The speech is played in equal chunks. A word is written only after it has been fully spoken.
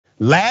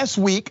Last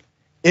week,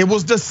 it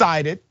was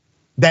decided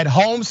that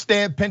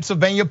Homestead,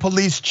 Pennsylvania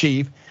Police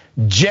Chief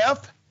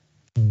Jeff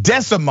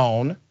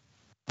Desimone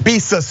be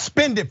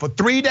suspended for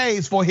 3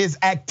 days for his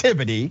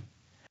activity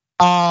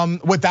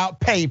without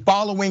pay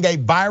following a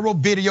viral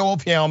video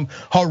of him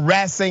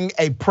harassing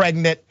a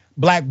pregnant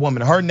black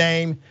woman. Her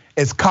name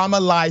is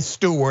Kamala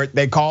Stewart.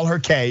 They call her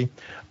Kay.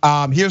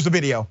 Here's the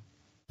video.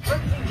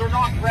 They're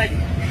not ready.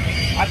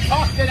 I've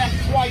talked to them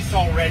twice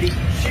already.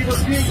 She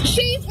refused.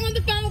 She's on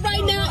the phone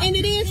right now, and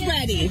it is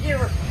ready.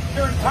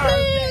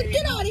 Man,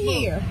 get out of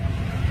here.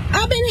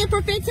 I've been here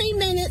for 15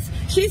 minutes.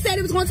 She said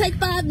it was going to take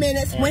 5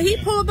 minutes. When he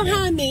pulled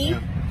behind me,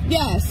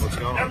 yes.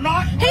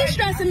 He's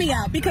stressing me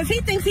out because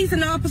he thinks he's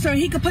an officer and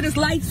he could put his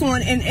lights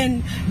on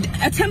and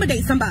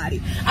intimidate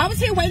somebody. I was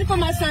here waiting for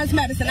my son's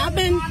medicine. I've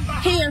been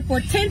here for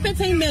 10,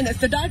 15 minutes.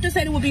 The doctor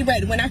said it would be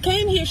ready. When I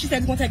came here, she said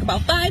it's going to take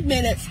about 5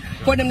 minutes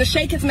for them to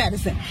shake his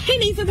medicine. He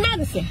needs his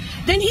medicine.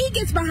 Then he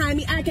gets behind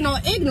me acting all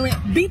ignorant,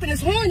 beeping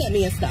his horn at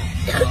me and stuff.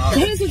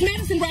 Here's his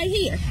medicine right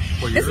here.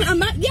 It's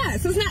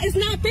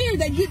not fair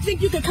that you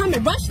think you can come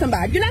and rush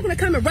somebody. You're not going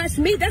to come and rush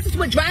me. This is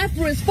what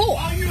drive-through is for.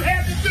 All you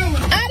had to do is...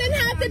 I didn't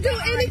have to do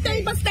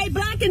anything but stay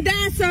black and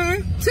die,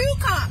 sir. 2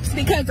 cops,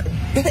 because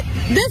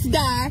this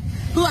guy,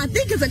 who I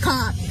think is a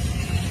cop,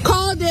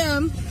 called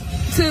them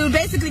to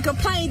basically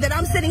complain that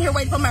I'm sitting here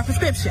waiting for my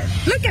prescription.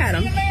 Look at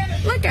him.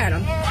 Look at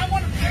him.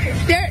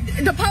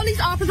 The police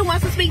officer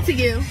wants to speak to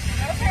you.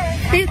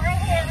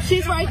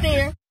 She's right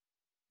there.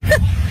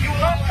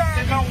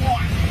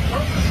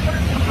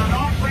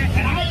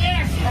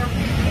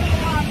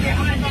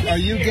 Are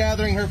you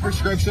gathering her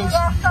prescriptions?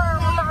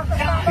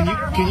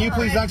 Can you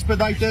please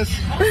expedite this?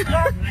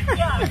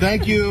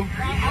 Thank you.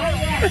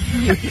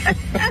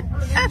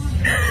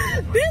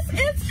 This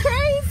is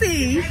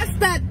crazy.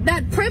 That's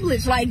that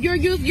privilege. Like you're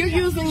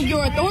using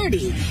your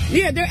authority.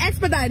 Yeah, they're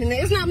expediting it.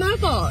 It's not my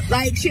fault.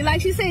 Like she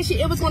said,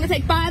 it was going to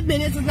take 5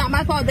 minutes. It's not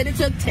my fault that it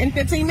took 10,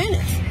 15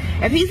 minutes.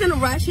 If he's in a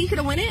rush, he could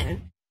have went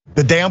in.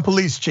 The damn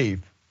police chief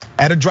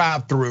at a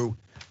drive-through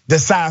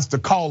decides to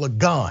call a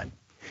gun.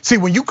 See,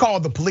 when you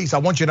call the police, I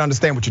want you to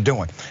understand what you're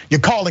doing.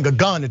 You're calling a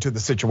gun into the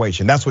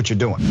situation. That's what you're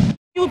doing.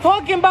 You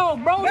talking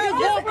about, bro? Lay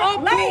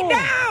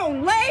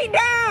down. Lay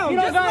down.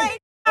 Just lay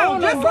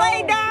down. Just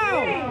lay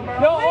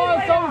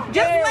down.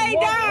 Just lay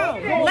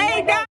down.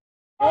 Lay down.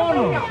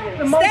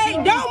 Stay.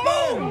 Don't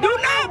move. Do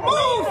not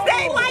move.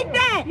 Stay like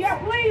that. Yeah,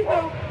 please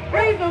do.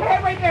 Please do. Stay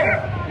right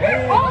there.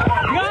 Oh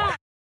my God.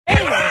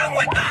 What's wrong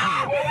with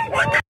y'all?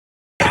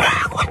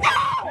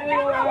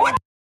 What's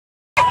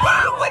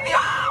wrong with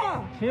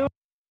y'all?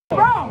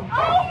 Bro,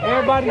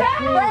 everybody,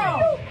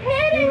 bro, he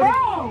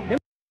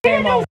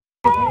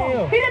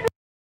didn't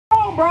do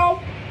bro,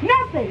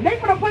 nothing. They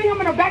gonna put him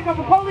in the back of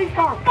a police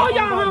car. Oh,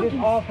 y'all hunky.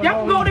 Y'all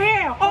can go to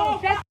hell. Oh,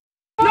 that's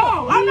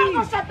no. I'm not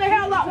gonna shut the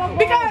hell up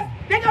because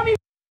they gonna be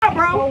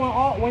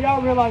bro. When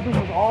y'all realize this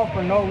was all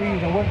for no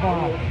reason, what's going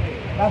on?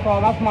 That's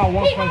all. That's my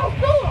one. He gonna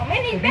sue him,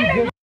 and he better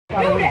do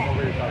that.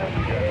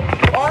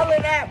 All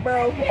of that,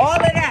 bro. All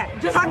of that.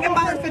 Just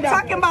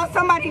talking about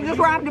somebody just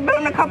robbed the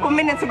building a couple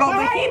minutes ago.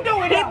 But he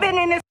been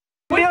in this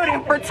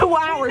building for 2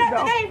 hours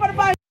though. Today for the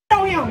body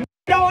on him.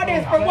 All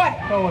this for what?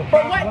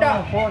 For what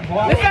though?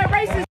 This that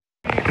racist.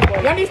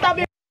 Y'all need to stop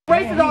being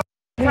racist all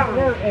the time.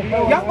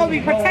 Y'all supposed to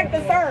be protect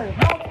the serve.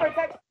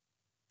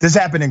 This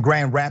happened in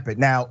Grand Rapids.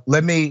 Now,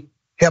 let me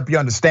help you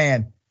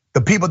understand.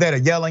 The people that are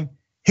yelling,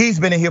 he's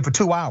been in here for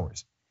 2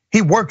 hours.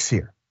 He works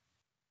here.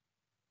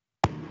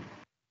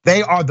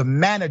 They are the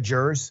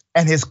managers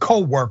and his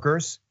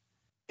co-workers.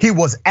 He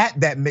was at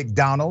that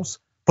McDonald's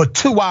for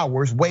 2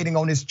 hours waiting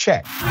on his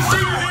check.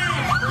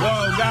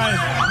 Whoa, guys,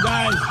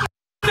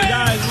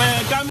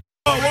 man, come.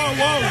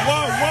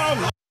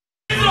 Whoa.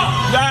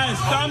 Guys,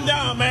 calm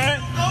down, man.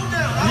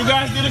 You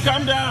guys need to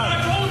calm down.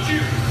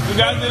 You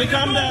guys need to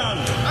calm down.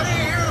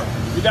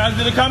 You guys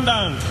need to calm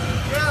down.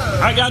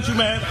 I got you,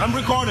 man. I'm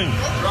recording.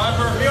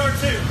 Driver, we are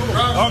too.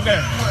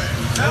 Okay.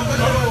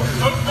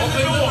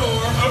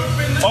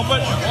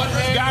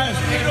 Guys,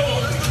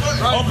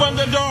 open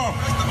the door.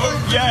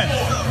 Yes.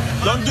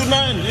 Don't do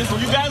nothing.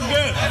 You guys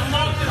good.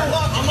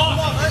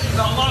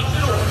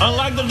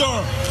 Unlock the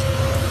door.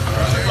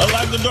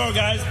 Unlock the door,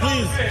 guys.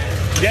 Please.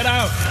 Get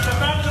out.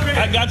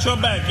 I got your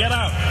back. Get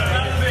out.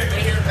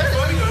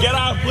 Get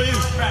out,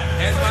 please.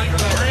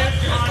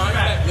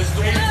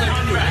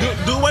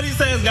 Do what he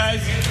says,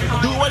 guys.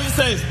 Do what he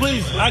says,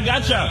 please. I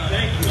got y'all.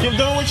 Keep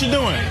doing what you're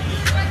doing.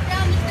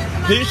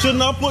 He should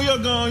not pull your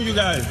gun on you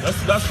guys.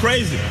 That's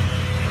crazy.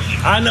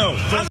 I know.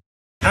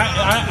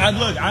 I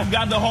look. I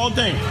got the whole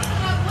thing.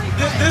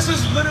 This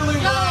is literally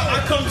why I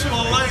come to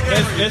a light.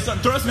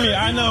 Trust me.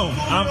 I know.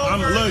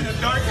 Look.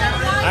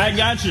 I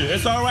got you.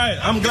 It's all right.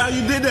 I'm glad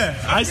you did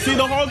that. I see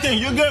the whole thing.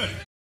 You're good.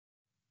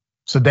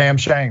 It's a damn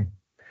shame.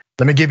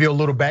 Let me give you a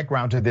little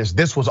background to this.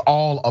 This was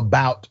all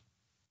about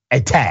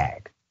a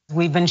tag.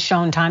 We've been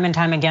shown time and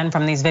time again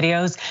from these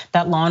videos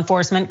that law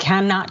enforcement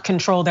cannot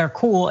control their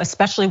cool,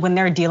 especially when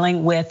they're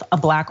dealing with a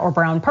black or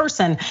brown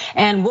person.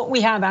 And what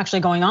we have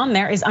actually going on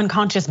there is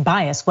unconscious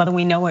bias, whether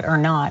we know it or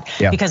not,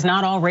 because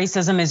not all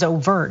racism is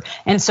overt.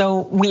 And so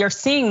we are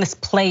seeing this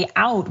play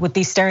out with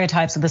these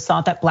stereotypes of this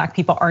thought that black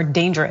people are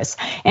dangerous.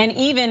 And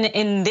even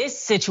in this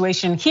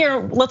situation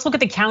here, let's look at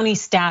the county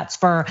stats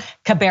for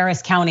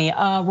Cabarrus County.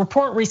 A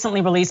report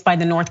recently released by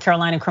the North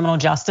Carolina Criminal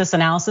Justice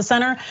Analysis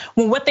Center.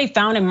 Well, what they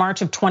found in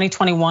March of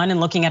 2021 and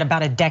looking at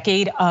about a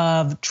decade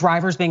of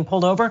drivers being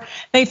pulled over,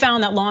 they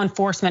found that law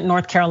enforcement in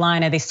North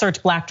Carolina, they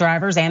searched black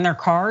drivers and their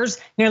cars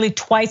nearly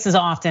twice as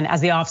often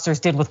as the officers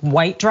did with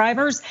white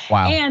drivers.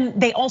 Wow. And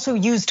they also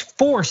used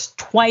force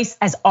twice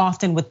as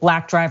often with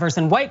black drivers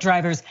and white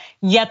drivers.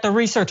 Yet the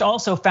research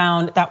also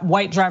found that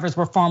white drivers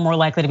were far more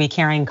likely to be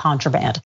carrying contraband.